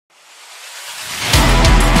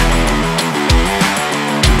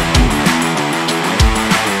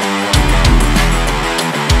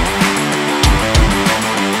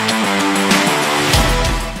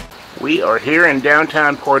We're here in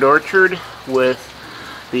downtown Port Orchard with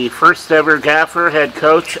the first ever gaffer, head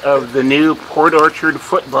coach of the new Port Orchard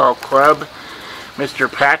Football Club, Mr.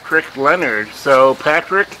 Patrick Leonard. So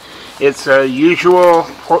Patrick, it's a usual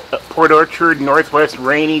Port Orchard Northwest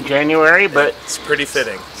rainy January, but it's pretty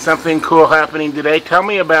fitting. Something cool happening today. Tell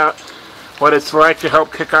me about what it's like to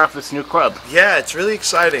help kick off this new club. Yeah, it's really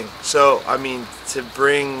exciting. So, I mean, to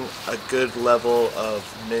bring a good level of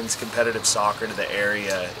men's competitive soccer to the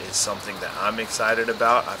area is something that I'm excited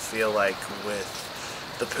about. I feel like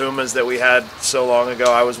with the Pumas that we had so long ago,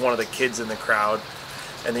 I was one of the kids in the crowd.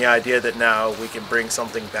 And the idea that now we can bring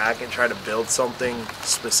something back and try to build something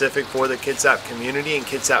specific for the kitsap community and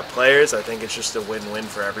kitsap players, I think it's just a win-win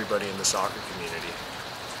for everybody in the soccer community.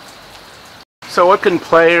 So what can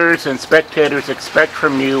players and spectators expect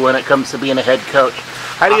from you when it comes to being a head coach?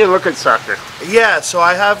 How do you look at soccer? Yeah, so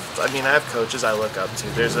I have coaches I look up to.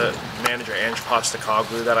 There's a manager, Ange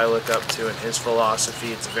Postacoglu, that I look up to, and his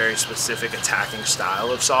philosophy, it's a very specific attacking style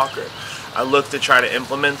of soccer. I look to try to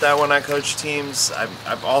implement that when I coach teams.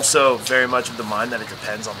 I'm also very much of the mind that it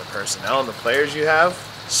depends on the personnel and the players you have.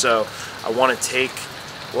 So I want to take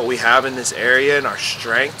what we have in this area and our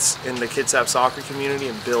strengths in the kitsap soccer community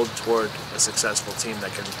and build toward a successful team that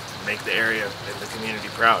can make the area and the community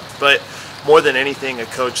proud. But more than anything, a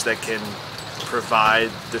coach that can provide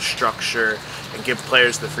the structure and give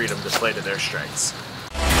players the freedom to play to their strengths.